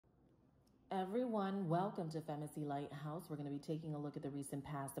Everyone, welcome to Fantasy Lighthouse. We're going to be taking a look at the recent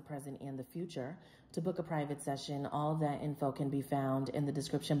past, the present, and the future. To book a private session, all that info can be found in the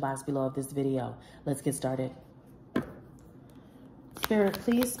description box below of this video. Let's get started. Spirit,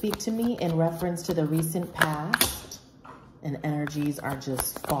 please speak to me in reference to the recent past. And energies are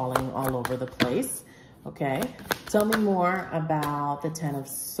just falling all over the place. Okay, tell me more about the Ten of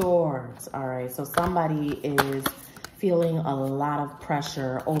Swords. All right, so somebody is feeling a lot of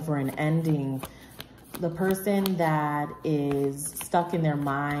pressure over an ending. The person that is stuck in their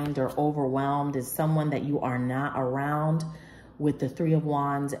mind or overwhelmed is someone that you are not around, with the Three of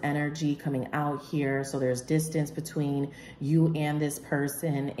Wands energy coming out here. So there's distance between you and this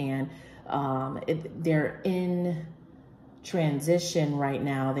person, and they're in transition right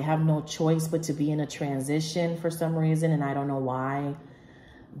now. They have no choice but to be in a transition for some reason, and I don't know why.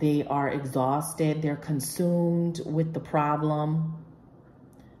 They are exhausted. They're consumed with the problem.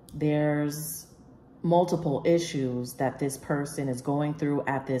 There's multiple issues that this person is going through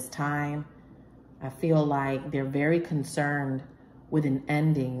at this time. I feel like they're very concerned with an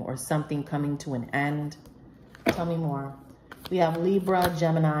ending or something coming to an end. Tell me more. We have Libra,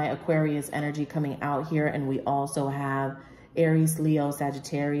 Gemini, Aquarius energy coming out here, and we also have Aries, Leo,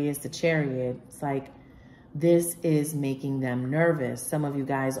 Sagittarius, the Chariot. It's like this is making them nervous. Some of you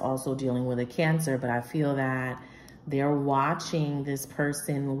guys also dealing with a Cancer, but I feel that they're watching this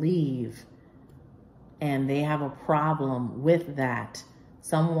person leave and they have a problem with that.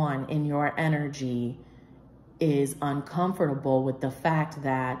 Someone in your energy is uncomfortable with the fact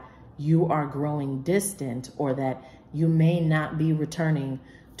that you are growing distant or that you may not be returning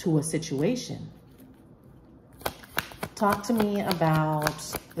to a situation. Talk to me about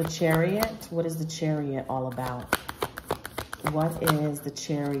the Chariot. What is the Chariot all about? What is the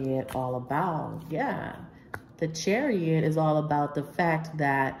Chariot all about? Yeah, the Chariot is all about the fact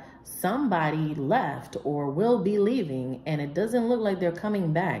that somebody left or will be leaving, and it doesn't look like they're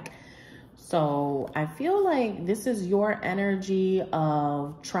coming back. So I feel like this is your energy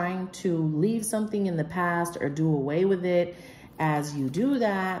of trying to leave something in the past or do away with it. As you do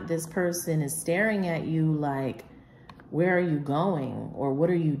that, this person is staring at you like, where are you going? Or what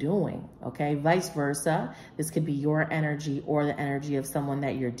are you doing? Okay, vice versa. This could be your energy or the energy of someone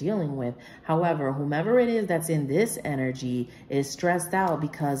that you're dealing with. However, whomever it is that's in this energy is stressed out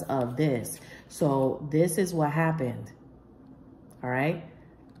because of this. So this is what happened. All right.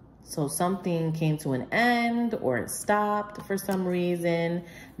 So something came to an end or it stopped for some reason.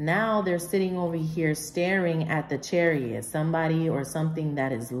 Now they're sitting over here staring at the Chariot, somebody or something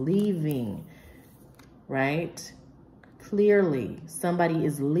that is leaving, right? Clearly, somebody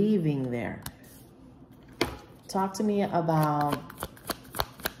is leaving there. Talk to me about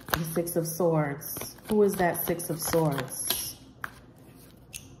the Six of Swords. Who is that Six of Swords?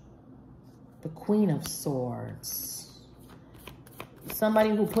 The Queen of Swords. Somebody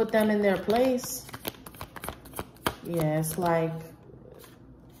who put them in their place. Yeah, it's like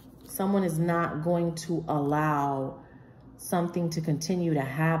someone is not going to allow something to continue to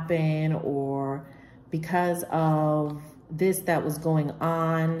happen, or because of this that was going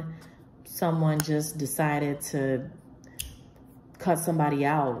on, someone just decided to cut somebody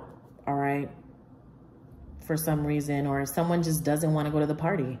out, all right, for some reason, or someone just doesn't want to go to the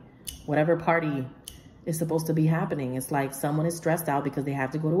party, whatever party is supposed to be happening. It's like someone is stressed out because they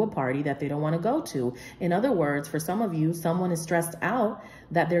have to go to a party that they don't want to go to. In other words, for some of you, someone is stressed out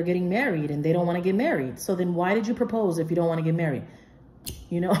that they're getting married and they don't want to get married. So then why did you propose if you don't want to get married?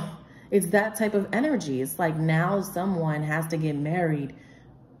 You know? It's that type of energy. It's like now someone has to get married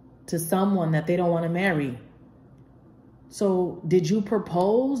to someone that they don't want to marry. So did you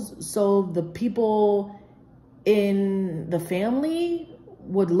propose so the people in the family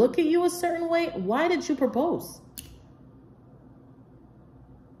would look at you a certain way? Why did you propose?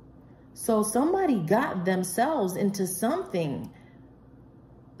 So somebody got themselves into something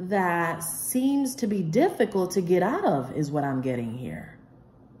that seems to be difficult to get out of, is what I'm getting here.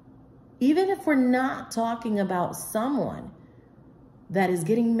 Even if we're not talking about someone that is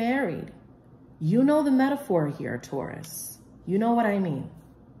getting married, you know the metaphor here, Taurus. You know what I mean.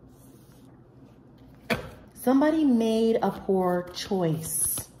 Somebody made a poor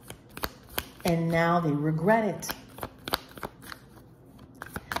choice and now they regret it.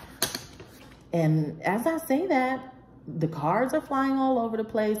 And as I say that, the cards are flying all over the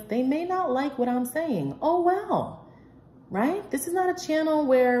place. They may not like what I'm saying. Oh, well. Right? This is not a channel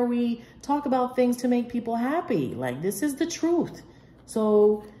where we talk about things to make people happy. Like, this is the truth.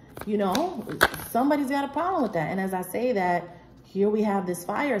 So, you know, somebody's got a problem with that. And as I say that, here we have this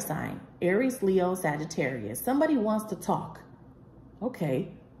fire sign, Aries, Leo, Sagittarius. Somebody wants to talk. Okay.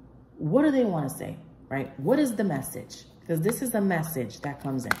 what do they want to say, right? What is the message? Because this is a message that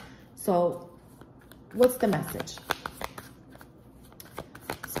comes in. So what's the message?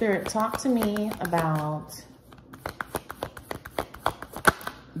 Spirit, talk to me about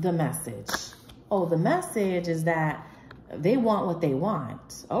the message. Oh, the message is that they want what they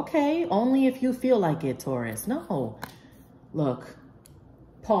want. Okay, only if you feel like it, Taurus. No. Look,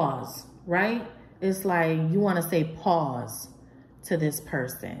 pause, right? It's like you want to say pause to this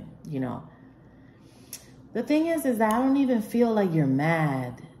person, you know. The thing is that I don't even feel like you're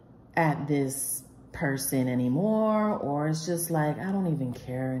mad at this person anymore, or it's just like, I don't even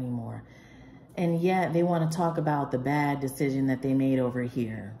care anymore. And yet they want to talk about the bad decision that they made over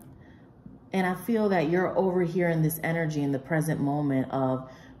here. And I feel that you're over here in this energy in the present moment of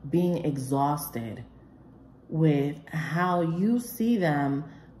being exhausted with how you see them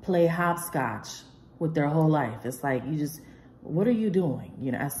play hopscotch with their whole life. It's like, you just, what are you doing?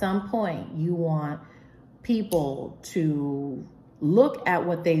 You know, at some point you want people to look at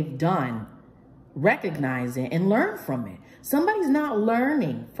what they've done, recognize it, and learn from it. Somebody's not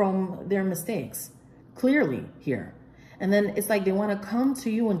learning from their mistakes, clearly here. And then it's like they want to come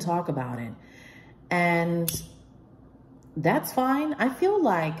to you and talk about it. And that's fine. I feel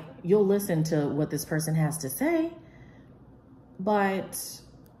like you'll listen to what this person has to say. But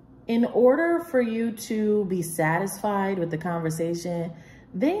in order for you to be satisfied with the conversation,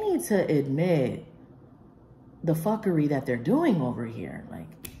 they need to admit the fuckery that they're doing over here. Like,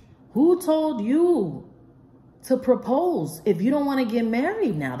 who told you to propose if you don't want to get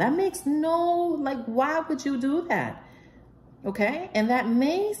married now? That makes no, like, why would you do that? Okay? And that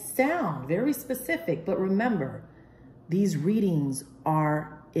may sound very specific, but remember, these readings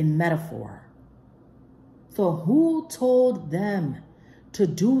are in metaphor. So who told them to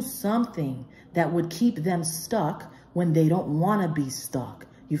do something that would keep them stuck when they don't want to be stuck?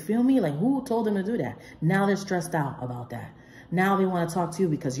 You feel me? Like, who told them to do that? Now they're stressed out about that. Now they want to talk to you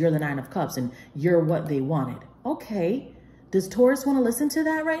because you're the Nine of Cups and you're what they wanted. Okay. Does Taurus want to listen to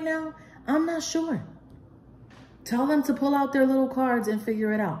that right now? I'm not sure. Tell them to pull out their little cards and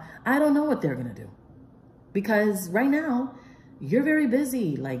figure it out. I don't know what they're going to do. Because right now, you're very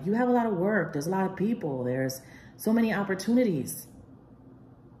busy. Like, you have a lot of work. There's a lot of people. There's so many opportunities.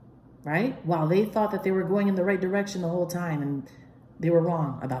 Right? While they thought that they were going in the right direction the whole time, and they were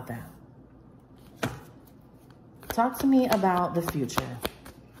wrong about that. Talk to me about the future.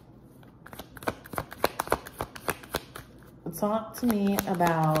 Talk to me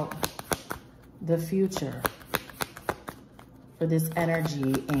about the future for this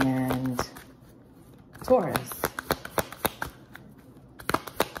energy and Taurus.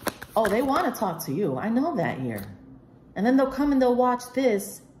 Oh, they want to talk to you. I know that here. And then they'll come and they'll watch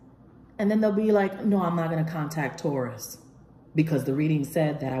this, and then they'll be like, no, I'm not going to contact Taurus because the reading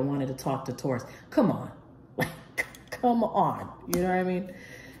said that I wanted to talk to Taurus. Come on. Come on. You know what I mean?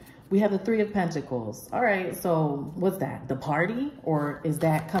 We have the Three of Pentacles. All right, so what's that? The party? Or is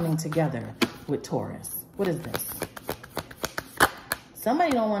that coming together with Taurus? What is this?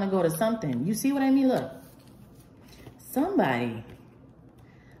 Somebody don't want to go to something. You see what I mean? Look. Somebody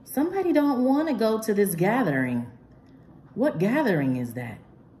don't want to go to this gathering. What gathering is that?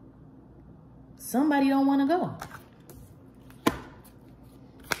 Somebody don't want to go.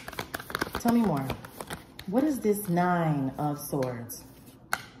 Tell me more. What is this Nine of Swords?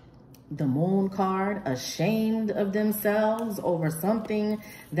 The Moon card, ashamed of themselves over something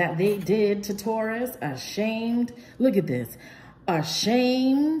that they did to Taurus. Ashamed. Look at this.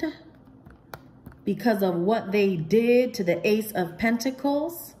 Ashamed because of what they did to the Ace of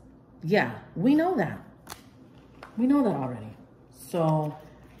Pentacles. Yeah, we know that. We know that already. So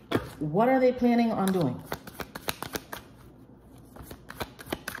what are they planning on doing?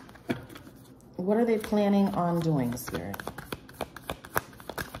 What are they planning on doing, Spirit?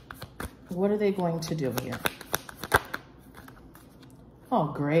 What are they going to do here? Oh,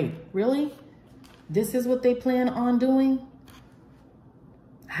 great. Really? This is what they plan on doing?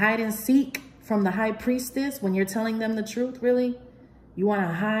 Hide and seek from the High Priestess when you're telling them the truth? Really? You want to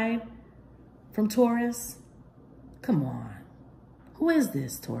hide from Taurus? Come on. Who is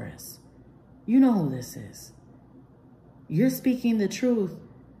this, Taurus? You know who this is. You're speaking the truth,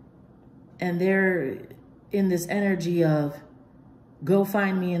 and they're in this energy of, go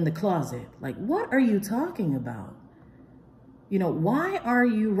find me in the closet. Like, what are you talking about? You know, why are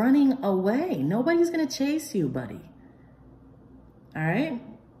you running away? Nobody's going to chase you, buddy. All right?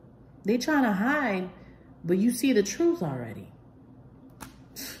 They trying to hide, but you see the truth already.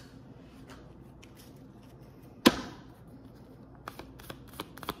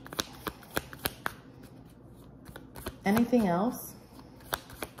 Anything else?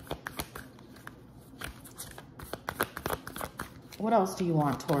 What else do you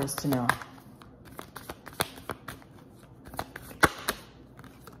want Taurus to know?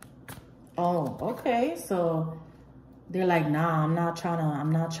 Oh, okay. So they're like, nah, I'm not trying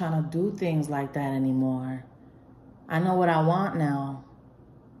to do things like that anymore. I know what I want now.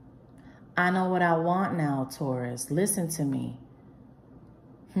 I know what I want now, Taurus. Listen to me.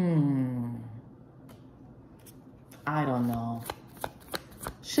 I don't know.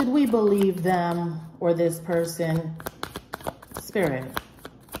 Should we believe them or this person? Spirit,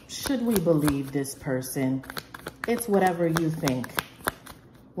 should we believe this person? It's whatever you think.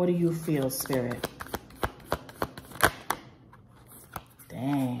 What do you feel, Spirit?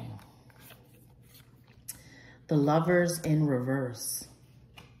 Dang. The Lovers in reverse.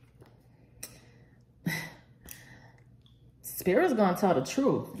 Spirit's gonna tell the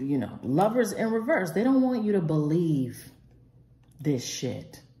truth, you know. Lovers in reverse. They don't want you to believe this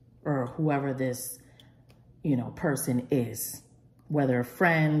shit or whoever this, you know, person is. Whether a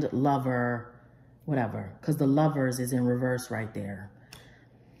friend, lover, whatever. Because the Lovers is in reverse right there.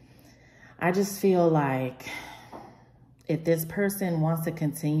 I just feel like if this person wants to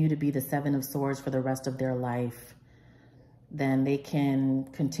continue to be the Seven of Swords for the rest of their life, then they can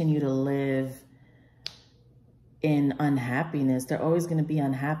continue to live in unhappiness. They're always going to be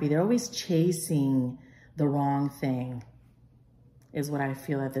unhappy. They're always chasing the wrong thing, is what I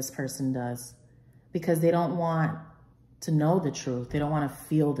feel that this person does. Because they don't want to know the truth. They don't want to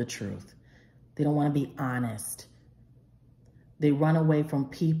feel the truth. They don't want to be honest. They run away from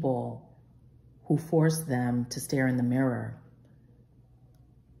people who force them to stare in the mirror.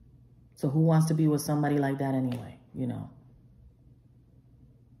 So who wants to be with somebody like that anyway, you know?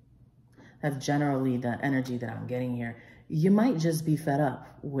 That's generally the energy that I'm getting here. You might just be fed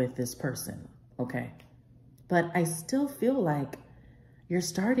up with this person, okay? But I still feel like you're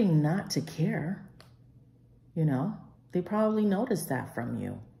starting not to care, you know? They probably noticed that from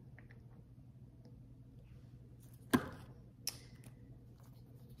you.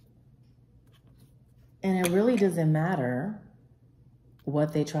 And it really doesn't matter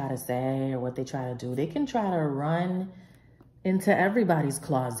what they try to say or what they try to do. They can try to run into everybody's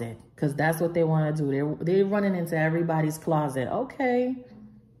closet because that's what they want to do. They're running into everybody's closet. Okay,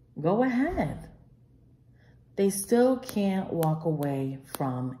 go ahead. They still can't walk away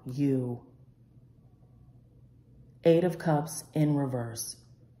from you. Eight of Cups in reverse.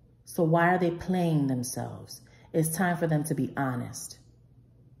 So why are they playing themselves? It's time for them to be honest.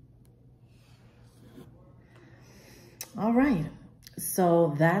 All right.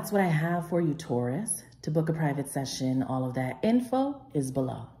 So that's what I have for you, Taurus. To book a private session, all of that info is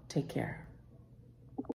below. Take care.